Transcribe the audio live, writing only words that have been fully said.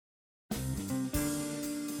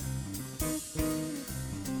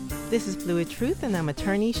This is Fluid Truth, and I'm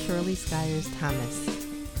attorney Shirley Skyers Thomas.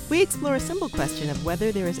 We explore a simple question of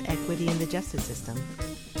whether there is equity in the justice system.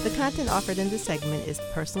 The content offered in this segment is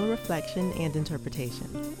personal reflection and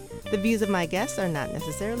interpretation. The views of my guests are not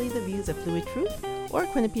necessarily the views of Fluid Truth or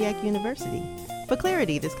Quinnipiac University. For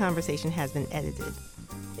clarity, this conversation has been edited.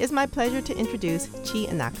 It's my pleasure to introduce Chi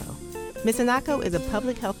Anako. Ms. Anako is a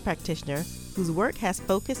public health practitioner whose work has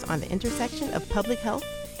focused on the intersection of public health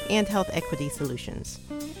and health equity solutions.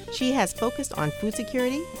 She has focused on food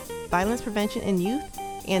security, violence prevention in youth,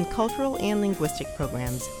 and cultural and linguistic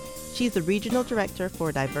programs. She's the Regional Director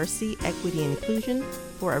for Diversity, Equity, and Inclusion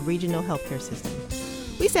for a regional healthcare system.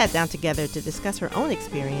 We sat down together to discuss her own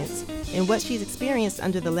experience and what she's experienced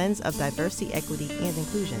under the lens of diversity, equity, and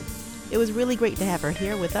inclusion. It was really great to have her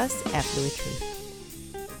here with us at Fluid Truth.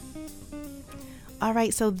 All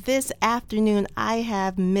right, so this afternoon, I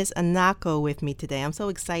have Ms. Anako with me today. I'm so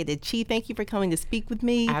excited. Chi, thank you for coming to speak with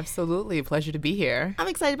me. Absolutely. A pleasure to be here. I'm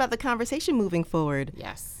excited about the conversation moving forward.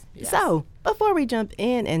 Yes. So, before we jump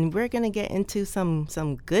in, and we're going to get into some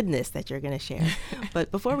goodness that you're going to share.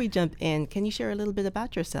 But before we jump in, can you share a little bit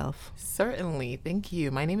about yourself? Certainly. Thank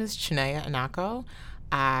you. My name is Chineye Anako.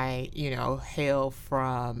 I, hail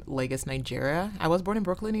from Lagos, Nigeria. I was born in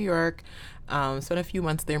Brooklyn, New York. Spent a few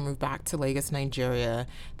months there, moved back to Lagos, Nigeria.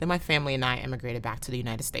 Then my family and I immigrated back to the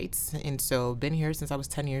United States. And so been here since I was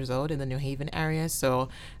 10 years old in the New Haven area. So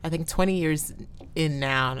I think 20 years in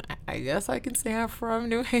now, I guess I can say I'm from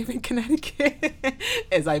New Haven, Connecticut,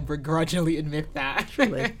 as I begrudgingly admit that.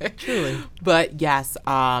 Truly. But yes,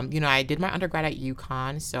 I did my undergrad at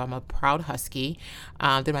UConn, so I'm a proud Husky.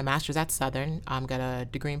 Did my master's at Southern. Got a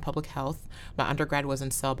degree in public health. My undergrad was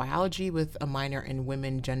in cell biology with a minor in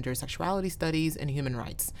women, gender, sexuality studies, and human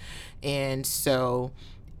rights. And so,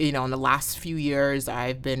 in the last few years,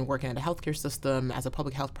 I've been working in the healthcare system as a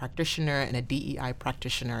public health practitioner and a DEI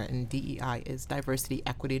practitioner. And DEI is diversity,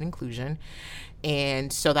 equity, and inclusion.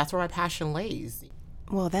 And so that's where my passion lays.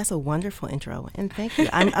 Well, that's a wonderful intro, and thank you.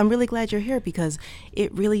 I'm really glad you're here because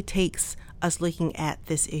it really takes us looking at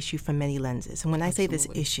this issue from many lenses. And when I say this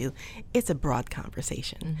issue, it's a broad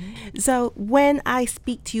conversation. Mm-hmm. So when I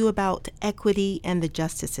speak to you about equity and the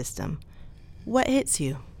justice system, what hits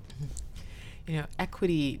you?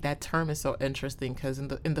 Equity, that term is so interesting because in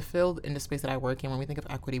the field, in the space that I work in, when we think of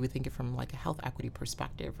equity, we think it from like a health equity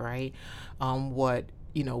perspective, right? What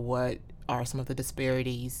are some of the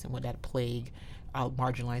disparities and what that plague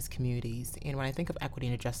marginalized communities? And when I think of equity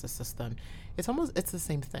in the justice system, it's the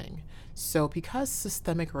same thing. So because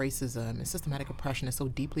systemic racism and systematic oppression is so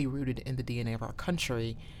deeply rooted in the DNA of our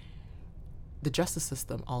country, the justice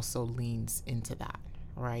system also leans into that,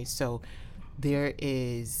 right? So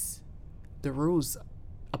the rules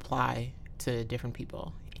apply to different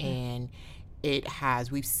people, and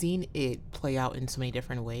we've seen it play out in so many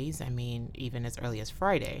different ways. I mean, even as early as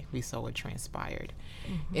Friday, we saw what transpired.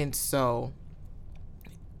 Mm-hmm. And so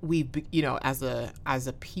we, as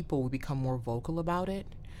a people, we become more vocal about it.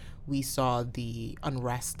 We saw the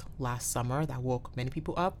unrest last summer that woke many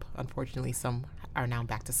people up. Unfortunately, some are now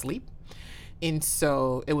back to sleep. And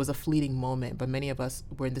so it was a fleeting moment, but many of us,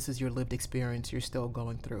 when this is your lived experience, you're still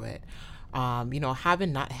going through it.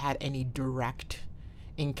 Having not had any direct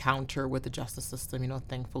encounter with the justice system,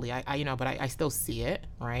 thankfully, but I still see it,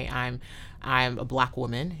 right? I'm a Black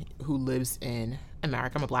woman who lives in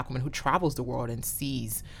America. I'm a Black woman who travels the world and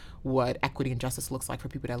sees what equity and justice looks like for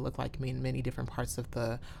people that look like me in many different parts of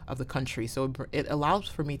the country. So it allows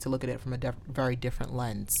for me to look at it from a very different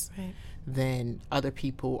lens than other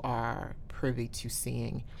people are privy to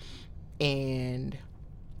seeing. And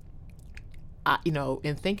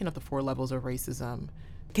in thinking of the 4 levels of racism,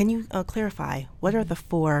 can you clarify what are the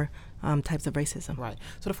 4 types of racism? Right.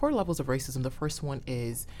 So the 4 levels of racism, the first one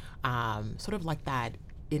is sort of like that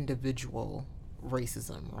individual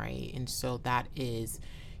racism, right? And so that is,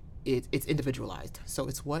 it's individualized. So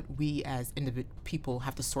it's what we as people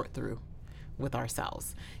have to sort through with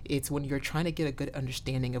ourselves. It's when you're trying to get a good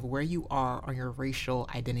understanding of where you are on your racial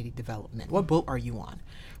identity development. What boat are you on,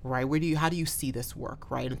 right? How do you see this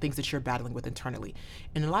work, right? And things that you're battling with internally.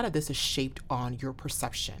 And a lot of this is shaped on your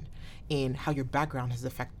perception and how your background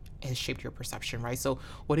has shaped your perception, right? So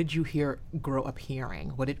what did you grow up hearing?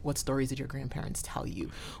 What stories did your grandparents tell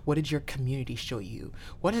you? What did your community show you?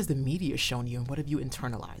 What has the media shown you, and what have you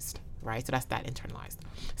internalized? Right? So that's that internalized.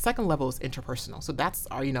 Second level is interpersonal. So that's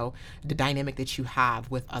the dynamic that you have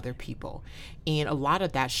with other people. And a lot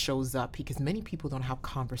of that shows up because many people don't have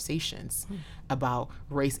conversations about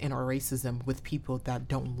race and or racism with people that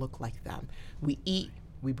don't look like them. We eat,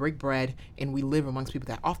 we break bread, and we live amongst people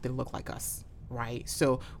that often look like us. right?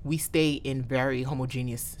 So we stay in very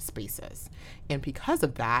homogeneous spaces. And because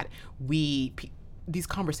of that, these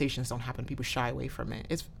conversations don't happen. People shy away from it.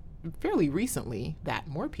 It's fairly recently that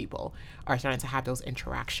more people are starting to have those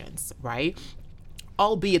interactions, right?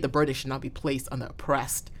 Albeit the burden should not be placed on the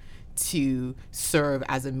oppressed to serve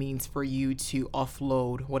as a means for you to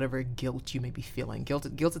offload whatever guilt you may be feeling. Guilt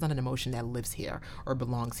is not an emotion that lives here or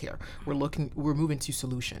belongs here. We're moving to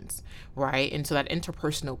solutions, right? And so that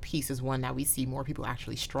interpersonal piece is one that we see more people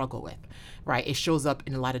actually struggle with, right? It shows up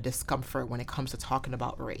in a lot of discomfort when it comes to talking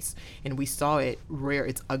about race. And we saw it rear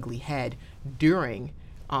its ugly head during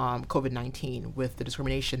COVID-19 with the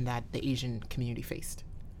discrimination that the Asian community faced.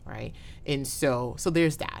 Right. And so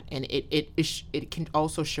there's that. And it can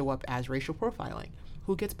also show up as racial profiling.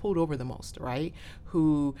 Who gets pulled over the most, right?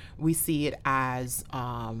 Who we see it as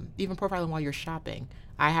even profiling while you're shopping.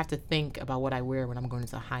 I have to think about what I wear when I'm going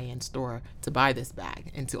into a high-end store to buy this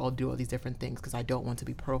bag and to all do all these different things because I don't want to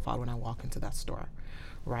be profiled when I walk into that store.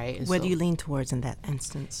 Right. And what do you lean towards in that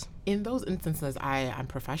instance? In those instances, I'm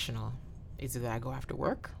professional. It's either I go after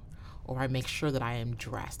work or I make sure that I am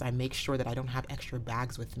dressed. I make sure that I don't have extra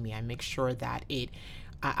bags with me. I make sure that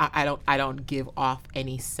I don't give off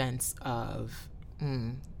any sense of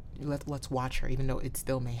let's watch her, even though it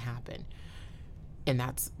still may happen. And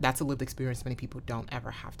that's a lived experience many people don't ever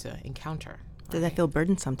have to encounter. Right? Does that feel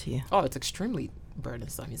burdensome to you? Oh, it's extremely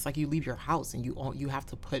burdensome. It's like you leave your house and you have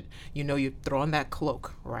to put, you throw on that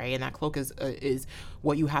cloak, right? And that cloak is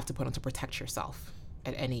what you have to put on to protect yourself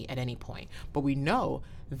at any point. But we know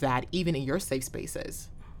that even in your safe spaces,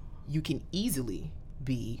 you can easily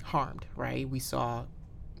be harmed, right? We saw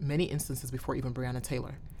many instances before even Breonna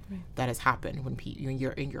Taylor that has happened when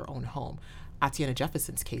you're in your own home. Atiana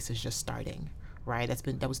Jefferson's case is just starting, right?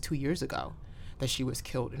 That was 2 years ago that she was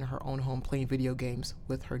killed in her own home playing video games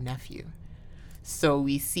with her nephew. So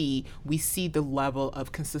we see the level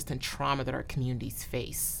of consistent trauma that our communities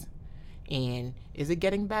face. And is it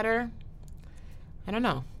getting better? I don't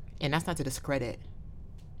know. And that's not to discredit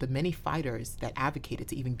the many fighters that advocated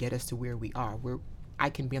to even get us to where we are. I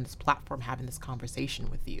can be on this platform having this conversation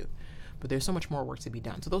with you, but there's so much more work to be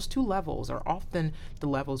done. So those two levels are often the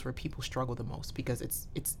levels where people struggle the most because it's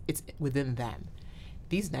within them.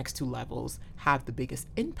 These next two levels have the biggest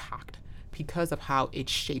impact because of how it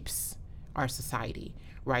shapes our society,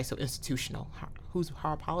 right? So institutional, how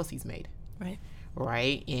are policies made?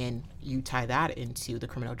 Right? And you tie that into the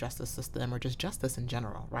criminal justice system or just justice in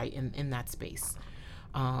general, right? In that space.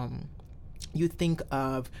 You think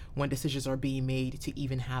of when decisions are being made to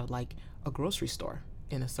even have like a grocery store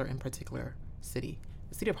in a certain particular city.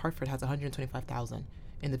 The city of Hartford has 125,000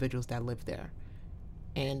 individuals that live there.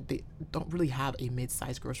 And they don't really have a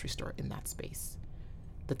mid-sized grocery store in that space.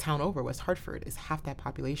 The town over, West Hartford, is half that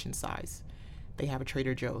population size. They have a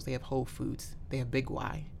Trader Joe's, they have Whole Foods, they have Big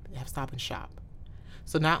Y, they have Stop and Shop.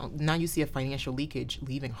 So now you see a financial leakage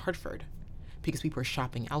leaving Hartford because people are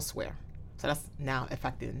shopping elsewhere. So that's now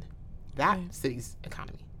affecting that city's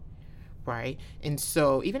economy, right? And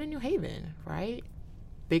so even in New Haven, right,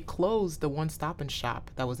 they closed the one Stop and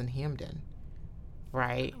Shop that was in Hamden,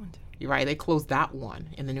 right? Right, they closed that one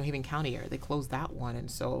in the New Haven County area. They closed that one, and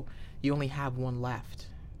so you only have one left,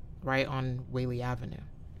 right, on Whaley Avenue.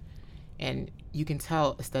 And you can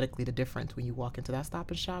tell aesthetically the difference when you walk into that Stop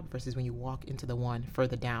and Shop versus when you walk into the one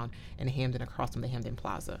further down in Hamden across from the Hamden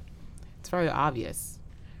Plaza. It's very obvious,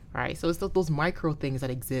 right? So it's those micro things that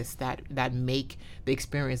exist that make the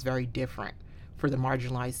experience very different for the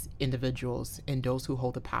marginalized individuals and those who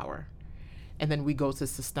hold the power. And then we go to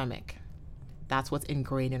systemic. That's what's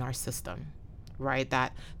ingrained in our system, right?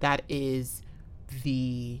 That is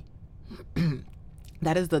the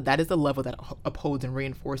that is the level that upholds and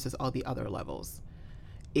reinforces all the other levels.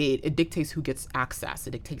 It dictates who gets access.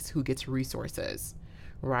 It dictates who gets resources,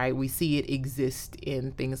 right? We see it exist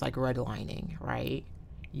in things like redlining, right?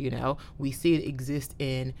 We see it exist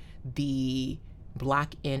in the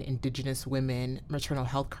Black and Indigenous women maternal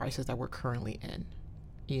health crisis that we're currently in,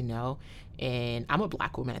 and I'm a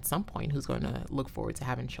Black woman at some point who's going to look forward to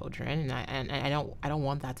having children, and I don't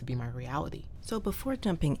want that to be my reality. So before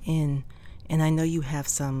jumping in, and I know you have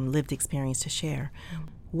some lived experience to share,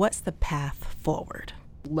 what's the path forward?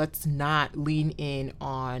 Let's not lean in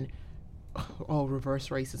on reverse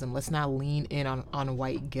racism. Let's not lean in on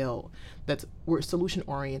white guilt. We're solution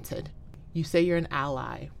oriented. You say you're an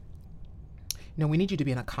ally. No, we need you to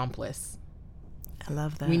be an accomplice. I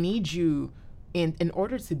love that. We need you, in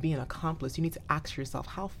order to be an accomplice, you need to ask yourself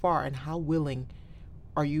how far and how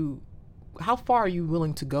far are you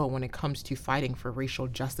willing to go when it comes to fighting for racial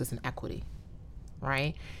justice and equity,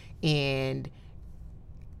 right? And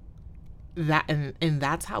and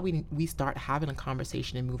that's how we start having a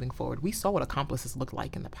conversation and moving forward. We saw what accomplices looked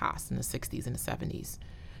like in the past, in the 60s and the 70s,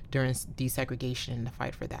 during desegregation and the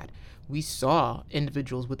fight for that. We saw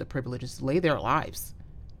individuals with the privileges lay their lives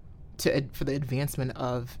for the advancement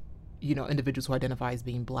of, individuals who identify as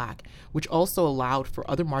being Black, which also allowed for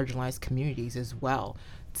other marginalized communities as well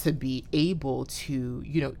to be able to,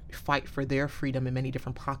 fight for their freedom in many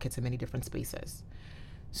different pockets and many different spaces.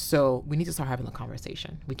 So we need to start having the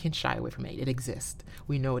conversation. We can't shy away from it. It exists.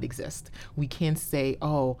 We know it exists. We can't say,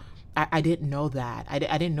 oh, I didn't know that. I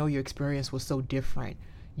didn't know your experience was so different.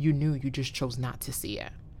 You knew, you just chose not to see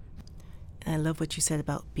it. And I love what you said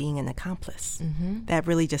about being an accomplice. Mm-hmm. That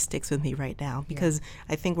really just sticks with me right now, because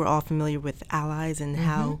I think we're all familiar with allies and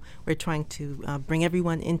how we're trying to bring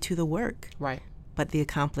everyone into the work. Right. But the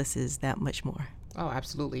accomplice is that much more. Oh,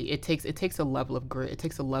 absolutely. It takes a level of grit. It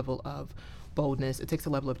takes a level of boldness. It takes a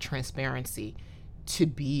level of transparency to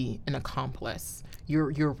be an accomplice.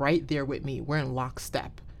 You're right there with me. We're in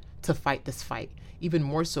lockstep to fight this fight. Even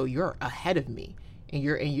more so, you're ahead of me, and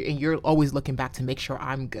you're always looking back to make sure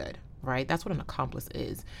I'm good. Right? That's what an accomplice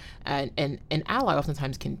is. And an ally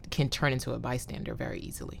oftentimes can turn into a bystander very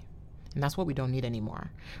easily. And that's what we don't need anymore.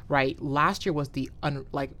 Right? Last year was it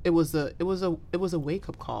was a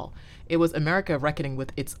wake-up call. It was America reckoning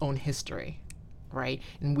with its own history. Right?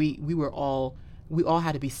 And we all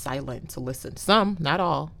had to be silent to listen. Some, not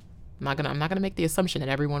all. I'm not gonna make the assumption that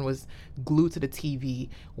everyone was glued to the TV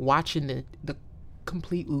watching the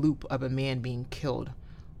complete loop of a man being killed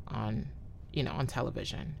on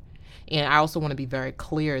television. And I also want to be very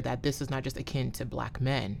clear that this is not just akin to Black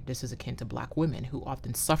men. This is akin to Black women, who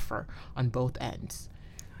often suffer on both ends,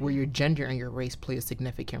 where your gender and your race play a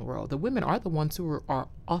significant role. The women are the ones who are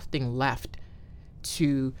often left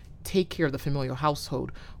to take care of the familial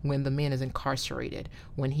household when the man is incarcerated,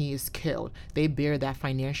 when he is killed. They bear that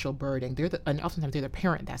financial burden. And oftentimes they're the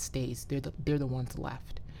parent that stays. They're the ones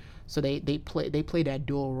left. So they play that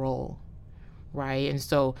dual role, right? And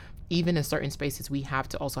so even in certain spaces, we have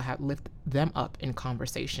to also lift them up in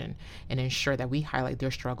conversation and ensure that we highlight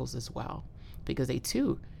their struggles as well, because they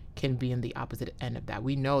too can be in the opposite end of that.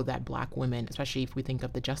 We know that Black women, especially if we think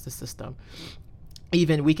of the justice system,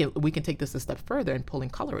 even we can take this a step further and pull in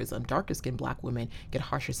colorism. Darker skinned Black women get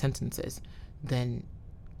harsher sentences than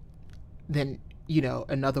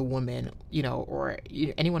another woman, or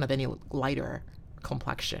anyone of any lighter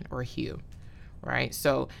complexion or hue. Right.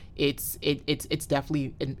 So it's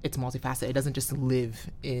definitely, it's multifaceted. It doesn't just live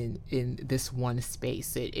in this one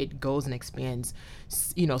space. It goes and expands,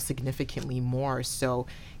 significantly more. So,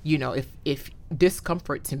 if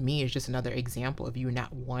discomfort to me is just another example of you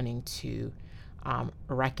not wanting to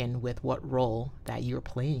reckon with what role that you're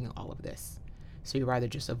playing in all of this. So you rather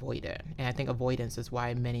just avoid it. And I think avoidance is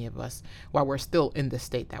why many of us, while we're still in the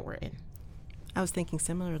state that we're in. I was thinking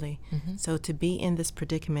similarly. Mm-hmm. So to be in this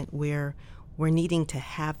predicament where we're needing to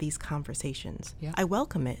have these conversations, I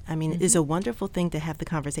welcome it. I mean, It is a wonderful thing to have the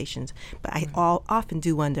conversations, but I often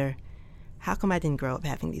do wonder, how come I didn't grow up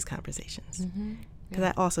having these conversations? Because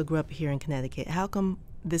I also grew up here in Connecticut. How come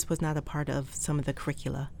this was not a part of some of the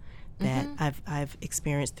curricula that I've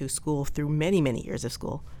experienced through school, through many, many years of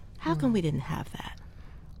school? How come we didn't have that?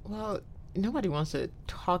 Well, nobody wants to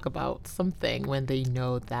talk about something when they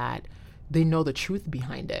know the truth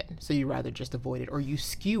behind it. So you rather just avoid it, or you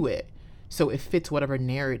skew it so it fits whatever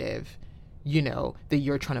narrative, that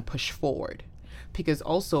you're trying to push forward. Because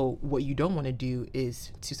also what you don't want to do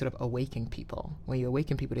is to sort of awaken people. When you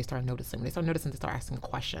awaken people, they start noticing. When they start noticing, they start asking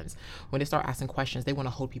questions. When they start asking questions, they want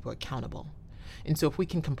to hold people accountable. And so if we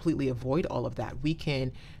can completely avoid all of that, we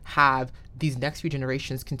can have these next few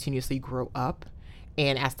generations continuously grow up.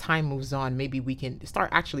 And as time moves on, maybe we can start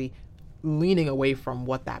actually leaning away from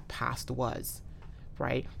what that past was,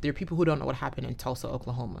 right? There are people who don't know what happened in Tulsa,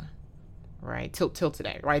 Oklahoma, right? Till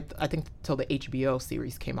today, right? I think till the HBO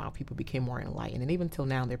series came out, people became more enlightened. And even till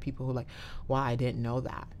now, there are people who are like, wow, I didn't know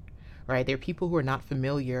that, right? There are people who are not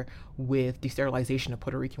familiar with the sterilization of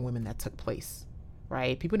Puerto Rican women that took place,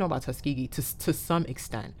 right? People know about Tuskegee to some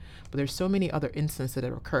extent, but there's so many other instances that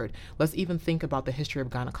have occurred. Let's even think about the history of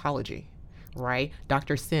gynecology, right?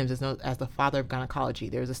 Dr. Sims is known as the father of gynecology.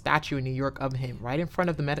 There's a statue in New York of him right in front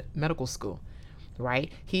of the medical school,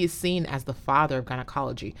 right? He is seen as the father of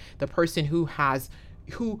gynecology, the person who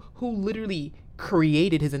literally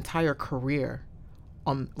created his entire career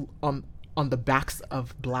on the backs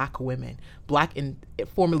of Black women, Black and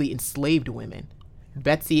formerly enslaved women.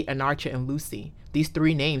 Betsy, Anarcha, and Lucy. These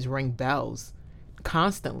three names ring bells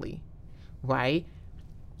constantly, right?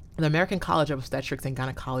 The American College of Obstetrics and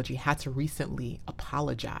Gynecology had to recently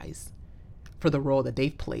apologize for the role that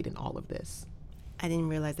they've played in all of this. I didn't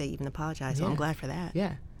realize they even apologized, so I'm glad for that.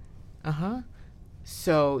 Yeah.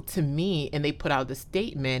 So to me, and they put out the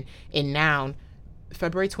statement, and now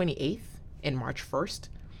February 28th and March 1st,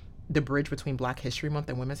 the bridge between Black History Month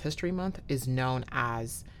and Women's History Month is known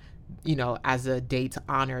as, as a day to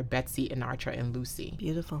honor Betsy, Inarcha, and Lucy.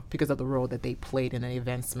 Beautiful. Because of the role that they played in the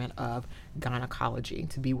advancement of gynecology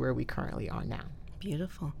to be where we currently are now.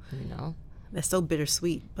 Beautiful. That's so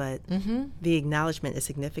bittersweet, but the acknowledgement is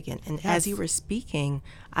significant. And as you were speaking,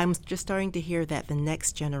 I'm just starting to hear that the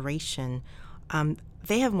next generation,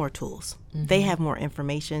 they have more tools. They have more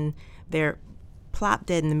information. They're plop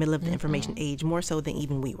dead in the middle of the information age, more so than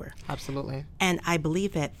even we were. Absolutely. And I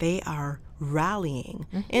believe that they are rallying.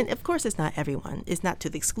 And of course, it's not everyone. It's not to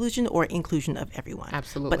the exclusion or inclusion of everyone.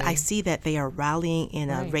 Absolutely. But I see that they are rallying in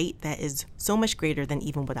a rate that is so much greater than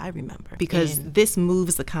even what I remember, because this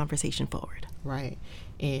moves the conversation forward. Right.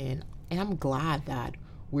 And I'm glad that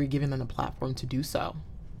we're giving them a platform to do so.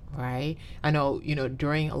 Right. I know,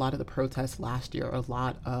 during a lot of the protests last year, a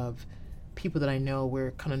lot of people that I know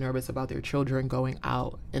were kind of nervous about their children going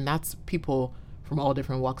out. And that's people from all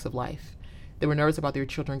different walks of life. They were nervous about their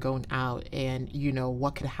children going out and,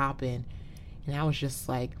 what could happen. And I was just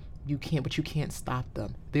like, you can't stop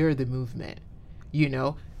them. They're the movement.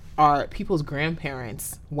 Our people's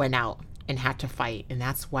grandparents went out and had to fight. And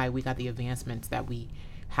that's why we got the advancements that we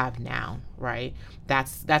have now, right?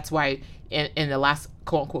 That's why in the last,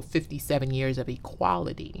 quote unquote, 57 years of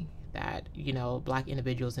equality that, Black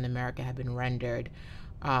individuals in America have been rendered.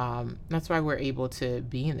 That's why we're able to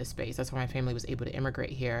be in this space. That's why my family was able to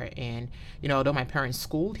immigrate here. And, although my parents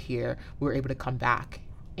schooled here, we were able to come back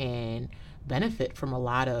and benefit from a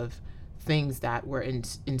lot of things that were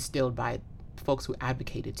instilled by folks who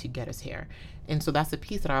advocated to get us here. And so that's the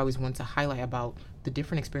piece that I always want to highlight about the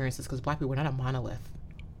different experiences, because Black people, we're not a monolith.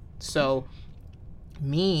 So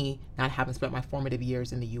me not having spent my formative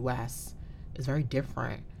years in the U.S. is very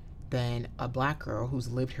different than a Black girl who's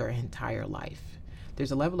lived her entire life.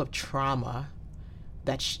 There's a level of trauma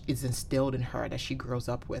that is instilled in her that she grows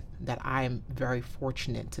up with that I am very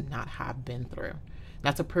fortunate to not have been through.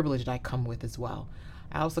 That's a privilege that I come with as well.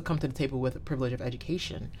 I also come to the table with the privilege of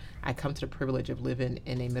education. I come to the privilege of living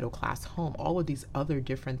in a middle-class home, all of these other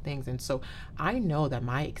different things. And so I know that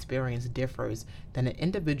my experience differs than an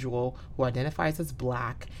individual who identifies as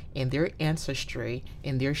Black and their ancestry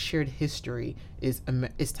and their shared history is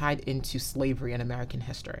tied into slavery and American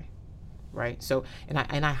history. Right. So, and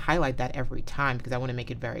I highlight that every time because I want to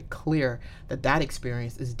make it very clear that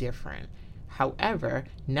experience is different. However,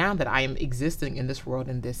 now that I am existing in this world,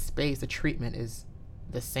 in this space, the treatment is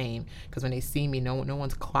the same, because when they see me, no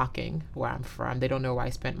one's clocking where I'm from. They don't know where I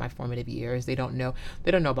spent my formative years. They don't know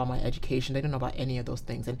about my education. They don't know about any of those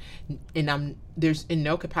things. And there's in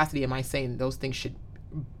no capacity am I saying those things should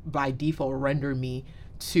by default render me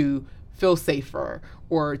to feel safer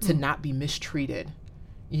or to not be mistreated.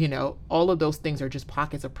 All of those things are just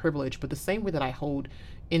pockets of privilege. But the same way that I hold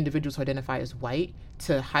individuals who identify as white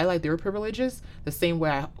to highlight their privileges, the same way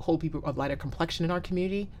I hold people of lighter complexion in our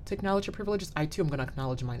community to acknowledge their privileges, I too am going to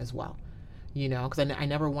acknowledge mine as well. Because I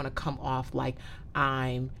never want to come off like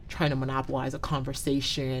I'm trying to monopolize a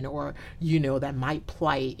conversation or, that my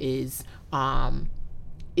plight is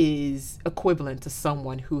equivalent to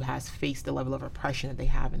someone who has faced the level of oppression that they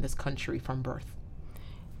have in this country from birth.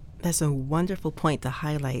 That's a wonderful point to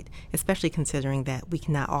highlight, especially considering that we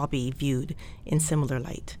cannot all be viewed in similar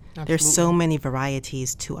light. Absolutely. There's so many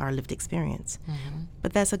varieties to our lived experience.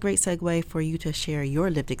 But that's a great segue for you to share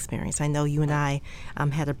your lived experience. I know you and I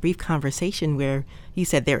had a brief conversation where you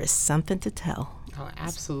said there is something to tell. Oh,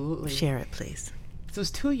 absolutely. Share it, please. So it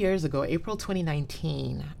was 2 years ago, April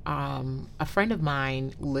 2019. A friend of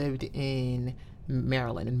mine lived in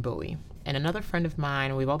Maryland, in Bowie. And another friend of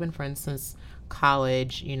mine, we've all been friends since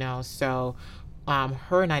college, so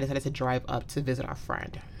her and I decided to drive up to visit our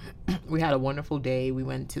friend. We had a wonderful day. We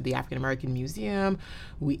went to the African American Museum.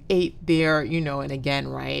 We ate there, and again,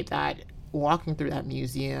 right, that walking through that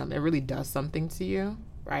museum, it really does something to you,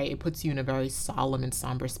 right? It puts you in a very solemn and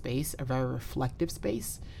somber space, a very reflective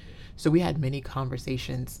space. So we had many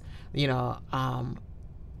conversations,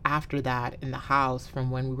 after that in the house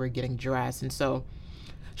from when we were getting dressed. And so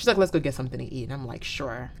she's like, let's go get something to eat. And I'm like,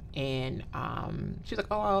 sure. And she's like,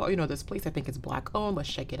 oh, this place I think is Black owned.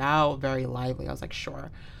 Let's check it out. Very lively. I was like,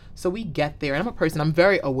 sure. So we get there. And I'm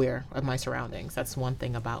very aware of my surroundings. That's one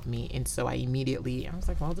thing about me. And so I was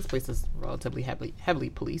like, well, this place is relatively heavily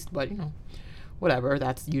policed. But, whatever.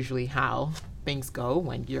 That's usually how things go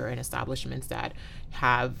when you're in establishments that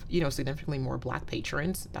have, significantly more Black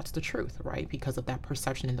patrons. That's the truth, right? Because of that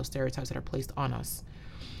perception and those stereotypes that are placed on us.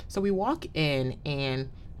 So we walk in, and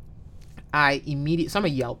so I'm a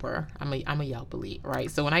Yelper. I'm a Yelp elite, right?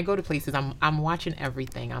 So when I go to places, I'm watching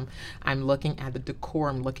everything. I'm looking at the decor.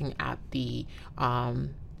 I'm looking at the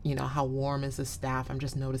how warm is the staff. I'm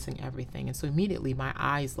just noticing everything. And so immediately my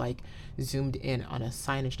eyes like zoomed in on a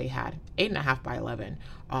signage they had, 8.5 by 11,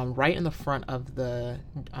 right in the front of the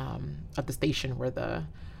station where the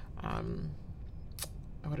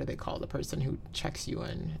what do they call the person who checks you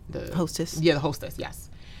in? The hostess. Yeah, the hostess. Yes.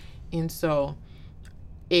 And so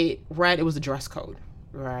it was a dress code,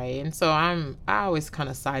 right? And so I always kind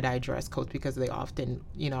of side-eye dress codes because they often,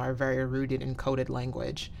 are very rooted in coded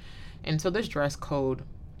language. And so this dress code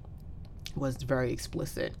was very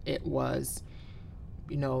explicit. It was,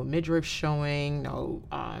 midriff showing, no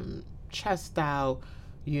chest out,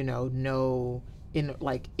 no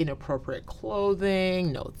inappropriate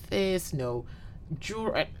clothing, no this, no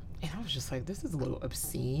jewelry. And I was just like, this is a little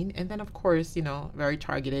obscene. And then, of course, very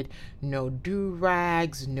targeted, no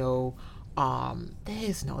do-rags, no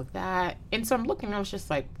this, no that. And so I'm looking, I was just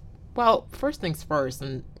like, well, first things first,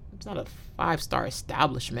 and it's not a 5-star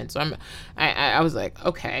establishment. So I was like,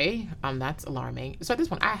 okay, that's alarming. So at this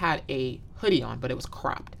point, I had a hoodie on, but it was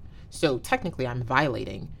cropped. So technically, I'm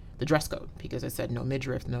violating the dress code because I said no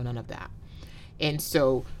midriff, no none of that. And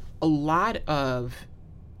so a lot of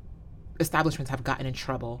establishments have gotten in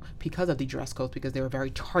trouble because of the dress codes, because they were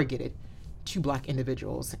very targeted to Black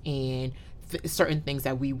individuals, and certain things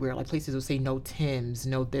that we wear, like places will say no Timbs,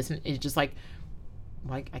 no this, and it's just like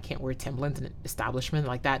I can't wear Timberlands in an establishment.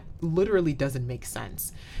 Like, that literally doesn't make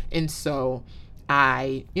sense. And so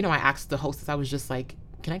I asked the hostess, I was just like,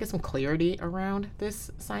 can I get some clarity around this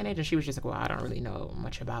signage? And she was just like, well, I don't really know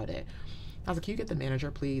much about it. I was like, can you get the manager,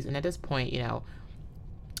 please? And at this point,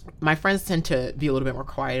 my friends tend to be a little bit more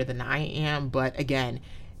quieter than I am, but again,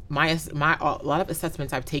 a lot of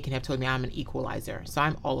assessments I've taken have told me I'm an equalizer. So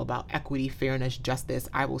I'm all about equity, fairness, justice.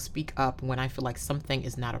 I will speak up when I feel like something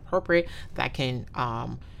is not appropriate that can,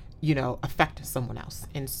 affect someone else.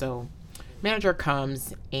 And so manager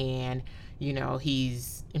comes and,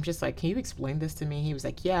 I'm just like, can you explain this to me? He was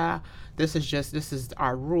like, yeah, this is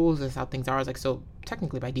our rules. This is how things are. I was like, so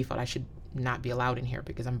technically by default, I should not be allowed in here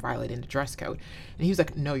because I'm violating the dress code. And he was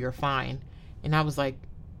like, no, you're fine. And I was like,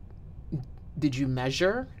 did you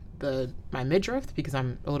measure my midriff? Because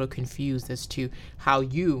I'm a little confused as to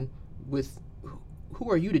who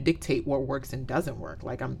are you to dictate what works and doesn't work?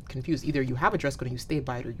 Like, I'm confused. Either you have a dress code and you stay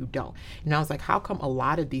by it, or you don't. And I was like, how come a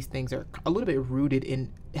lot of these things are a little bit rooted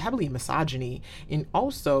in heavily in misogyny, and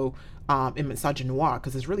also in misogynoir,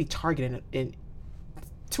 because it's really targeted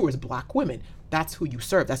towards Black women. That's who you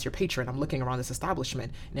serve. That's your patron. I'm looking around this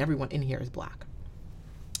establishment, and everyone in here is Black.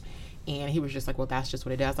 And he was just like, well, that's just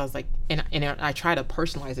what it is. I was like, and I tried to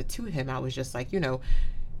personalize it to him. I was just like,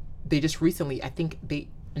 they just recently,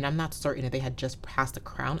 and I'm not certain if they had just passed the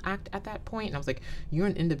Crown Act at that point. And I was like, you're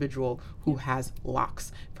an individual who has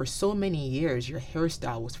locks. For so many years, your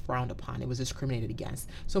hairstyle was frowned upon. It was discriminated against.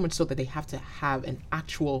 So much so that they have to have an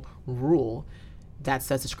actual rule that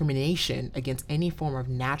says discrimination against any form of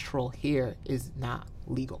natural hair is not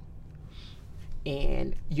legal.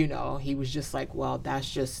 And, he was just like, well, that's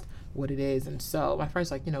just what it is. And so my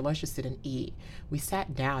friend's like, let's just sit and eat. We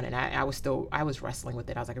sat down, and I was wrestling with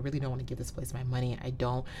it. I was like, I really don't want to give this place my money.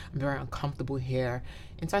 I'm very uncomfortable here.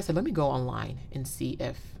 And so I said, let me go online and see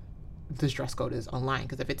if this dress code is online.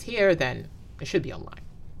 Because if it's here, then it should be online.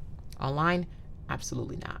 Online?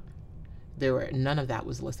 Absolutely not. None of that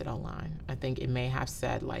was listed online. I think it may have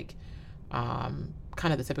said like, kind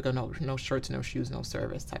of the typical no shirts, no shoes, no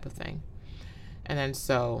service type of thing. And then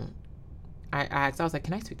so I asked, I was like,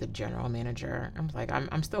 can I speak to the general manager? I was like,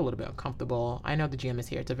 I'm still a little bit uncomfortable. I know the GM is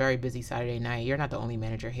here. It's a very busy Saturday night. You're not the only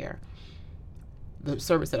manager here. The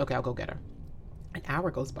server said, okay, I'll go get her. An hour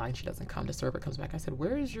goes by and she doesn't come. The server comes back. I said,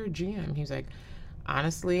 where is your GM? He was like,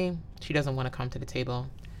 honestly, she doesn't want to come to the table.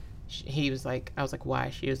 He was like, I was like, why?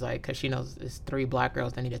 She was like, because she knows there's 3 Black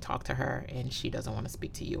girls that need to talk to her, and she doesn't want to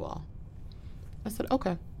speak to you all. I said,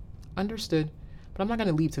 okay, understood. But I'm not going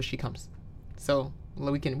to leave till she comes. So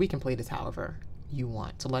we can play this however you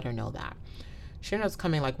want to let her know that. She ends up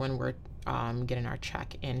coming like when we're getting our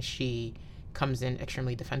check, and she comes in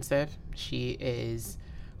extremely defensive. She is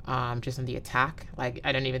just in the attack. Like,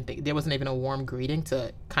 I don't even think there wasn't even a warm greeting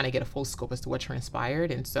to kind of get a full scope as to what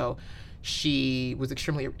transpired. And so she was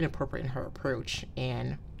extremely inappropriate in her approach.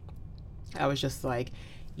 And I was just like,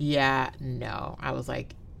 yeah, no. I was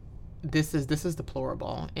like, this is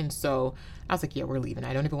deplorable. And so I was like, yeah, we're leaving.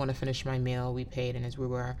 I don't even want to finish my meal. We paid, and as we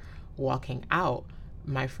were walking out,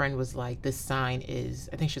 my friend was like, this sign is,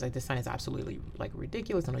 I think she's like, this sign is absolutely like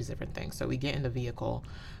ridiculous and all these different things. So we get in the vehicle.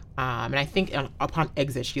 And I think upon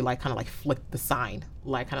exit, she like kind of like flicked the sign,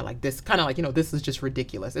 like kind of like this, kind of like, this is just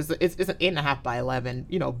ridiculous. It's an 8.5 by 11,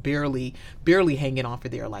 barely hanging on for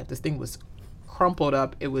dear life. This thing was crumpled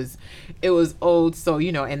up. It was old. So,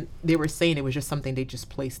 and they were saying it was just something they just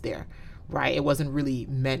placed there, right? It wasn't really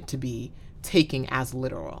meant to be taking as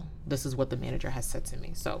literal. This is what the manager has said to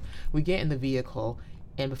me. So we get in the vehicle,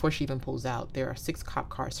 and before she even pulls out, there are 6 cop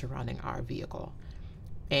cars surrounding our vehicle.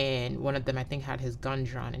 And one of them, I think, had his gun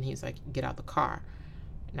drawn, and he's like, get out the car.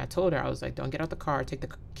 And I told her, I was like, don't get out the car, take the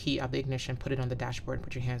key out of the ignition, put it on the dashboard, and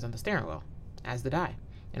put your hands on the steering wheel, as did I.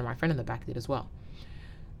 And my friend in the back did as well.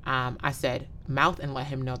 I said, mouth and let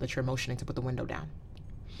him know that you're motioning to put the window down.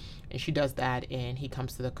 And she does that, and he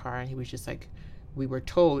comes to the car, and he was just like, we were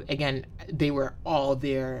told, again, they were all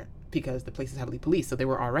there because the place is heavily policed, so they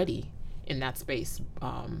were already in that space.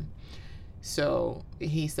 So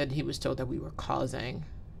he said he was told that we were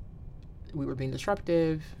being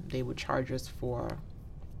disruptive. They would charge us for,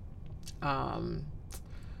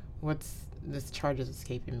 what's this charge is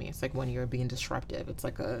escaping me. It's like when you're being disruptive. It's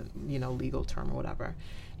like a, legal term or whatever.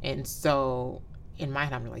 And so in my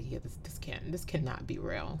head, I'm like, yeah, this cannot be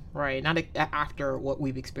real, right? Not after what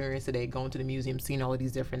we've experienced today, going to the museum, seeing all of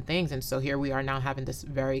these different things. And so here we are now having this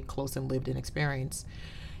very close and lived in experience.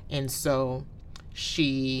 And so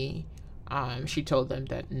she told them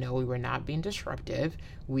that no, we were not being disruptive.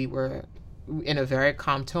 We were, in a very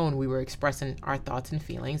calm tone, we were expressing our thoughts and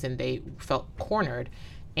feelings, and they felt cornered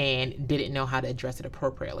and didn't know how to address it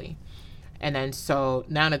appropriately. And then so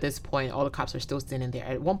now at this point, all the cops are still standing there.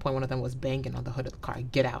 At one point, one of them was banging on the hood of the car,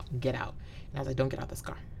 get out. And I was like, don't get out this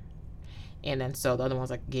car. And then so the other one was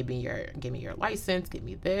like, give me your license, give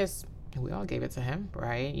me this. And we all gave it to him,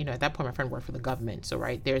 right? At that point, my friend worked for the government. So,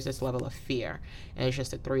 right, there's this level of fear. And it's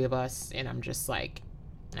just the 3 of us. And I'm just like,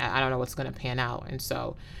 I don't know what's going to pan out. And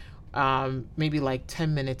so maybe like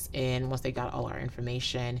 10 minutes in, once they got all our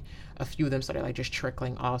information, a few of them started like just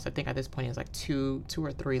trickling off. So I think at this point, it was like two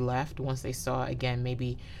or 3 left. Once they saw, again,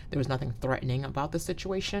 maybe there was nothing threatening about the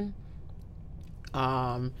situation.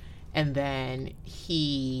 And then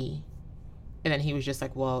he was just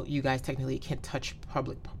like, well, you guys technically can't touch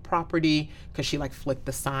public property, because she like flicked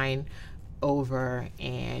the sign over,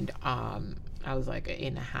 and I was like,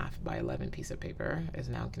 an 8.5 by 11 piece of paper is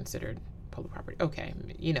now considered public property. Okay,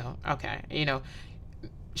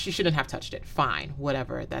 she shouldn't have touched it. Fine,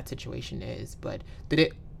 whatever that situation is, but did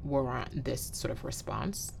it warrant this sort of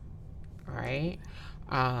response? Right?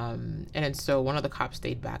 And then so one of the cops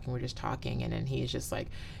stayed back, and we're just talking, and then he's just like,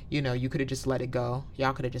 you could have just let it go.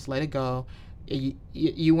 Y'all could have just let it go.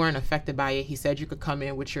 You weren't affected by it. He said you could come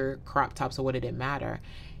in with your crop top, so what did it matter?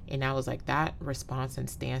 And I was like, that response and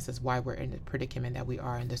stance is why we're in the predicament that we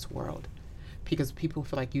are in this world. Because people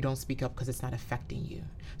feel like you don't speak up because it's not affecting you.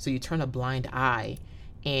 So you turn a blind eye,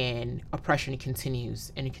 and oppression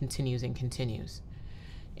continues and continues and continues.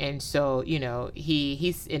 And so,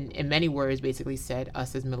 he's in many words basically said,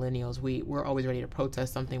 us as millennials, we're always ready to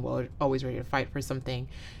protest something. We're always ready to fight for something.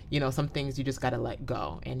 Some things you just got to let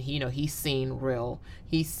go. And he's seen real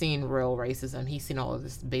racism. He's seen all of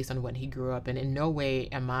this based on when he grew up. And in no way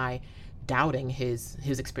am I doubting his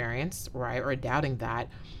experience, right? Or doubting that.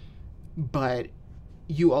 But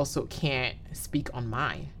you also can't speak on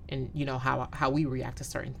mine and, how we react to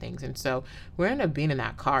certain things. And so we ended up being in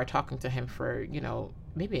that car talking to him for,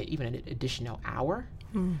 maybe even an additional hour,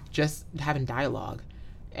 just having dialogue,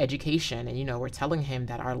 education. And, we're telling him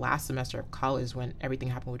that our last semester of college, when everything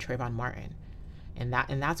happened with Trayvon Martin, and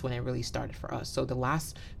that's when it really started for us. So the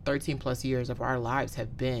last 13 plus years of our lives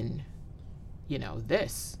have been,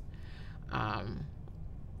 this.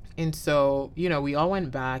 And so, we all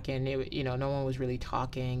went back, and no one was really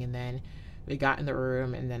talking. And then we got in the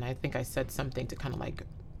room, and then I think I said something to kind of like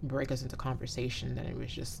break us into conversation. Then it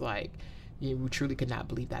was just like, we truly could not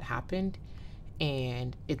believe that happened.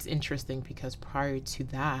 And it's interesting because prior to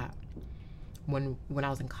that, when I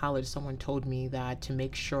was in college, someone told me that to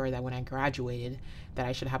make sure that when I graduated, that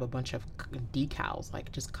I should have a bunch of decals,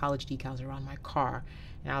 like just college decals around my car.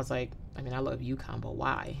 And I was like, I love UConn, but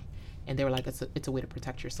why? And they were like, it's a way to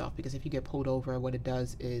protect yourself, because if you get pulled over, what it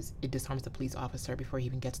does is it disarms the police officer before he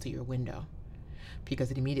even gets to your window, because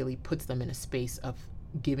it immediately puts them in a space of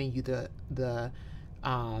giving you the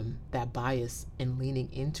that bias and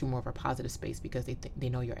leaning into more of a positive space, because they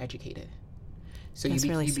know you're educated. So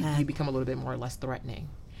you become a little bit more or less threatening.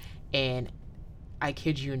 And I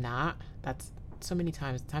kid you not, that's so many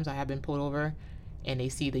times I have been pulled over, and they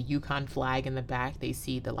see the UConn flag in the back, they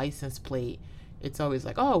see the license plate. It's always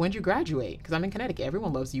like, oh, when'd you graduate? Because I'm in Connecticut.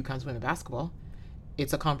 Everyone loves UConn's women basketball.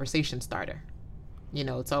 it's a conversation starter.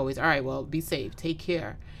 It's always, all right, well, be safe, take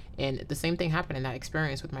care. And the same thing happened in that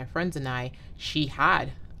experience with my friends and I. She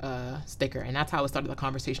had a sticker, and that's how it started the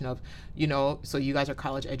conversation of, so you guys are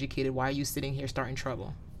college educated, why are you sitting here starting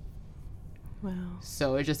trouble? Wow.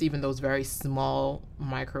 So it's just even those very small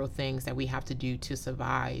micro things that we have to do to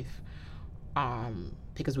survive,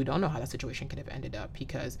 because we don't know how that situation could have ended up,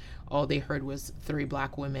 because all they heard was 3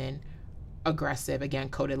 Black women, aggressive, again,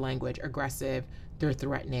 coded language, aggressive, they're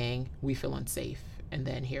threatening, we feel unsafe, and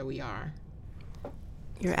then here we are.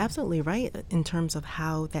 You're absolutely right in terms of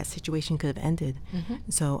how that situation could have ended. Mm-hmm.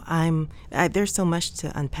 So there's so much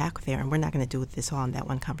to unpack there, and we're not going to do this all in that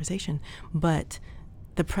one conversation, but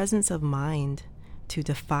the presence of mind to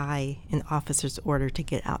defy an officer's order to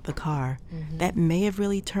get out the car, mm-hmm. that may have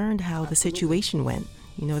really turned how the situation went.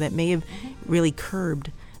 That may have really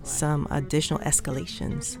curbed some additional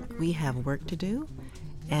escalations. We have work to do,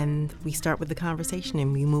 and we start with the conversation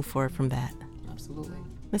and we move forward from that. Absolutely.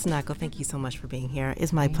 Ms. Nako, thank you so much for being here.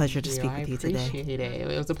 It's my pleasure to speak with you today. I appreciate it.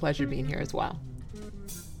 It was a pleasure being here as well.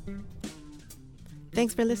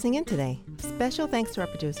 Thanks for listening in today. Special thanks to our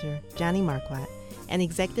producer, Johnny Marquardt, and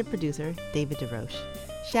executive producer, David DeRoche.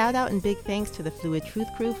 Shout out and big thanks to the Fluid Truth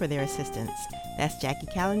crew for their assistance. That's Jackie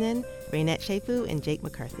Callanan, Raynette Shafu, and Jake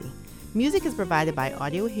McCarthy. Music is provided by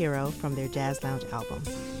Audio Hero from their Jazz Lounge album.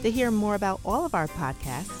 To hear more about all of our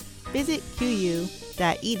podcasts, visit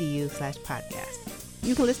qu.edu/podcast.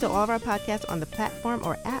 You can listen to all of our podcasts on the platform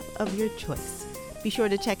or app of your choice. Be sure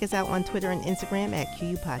to check us out on Twitter and Instagram at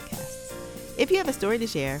QU Podcasts. If you have a story to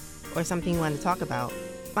share or something you want to talk about,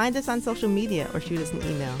 find us on social media or shoot us an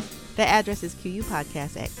email. The address is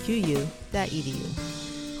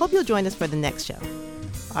qupodcast@qu.edu. Hope you'll join us for the next show.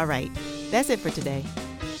 All right, that's it for today.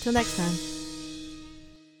 Till next time.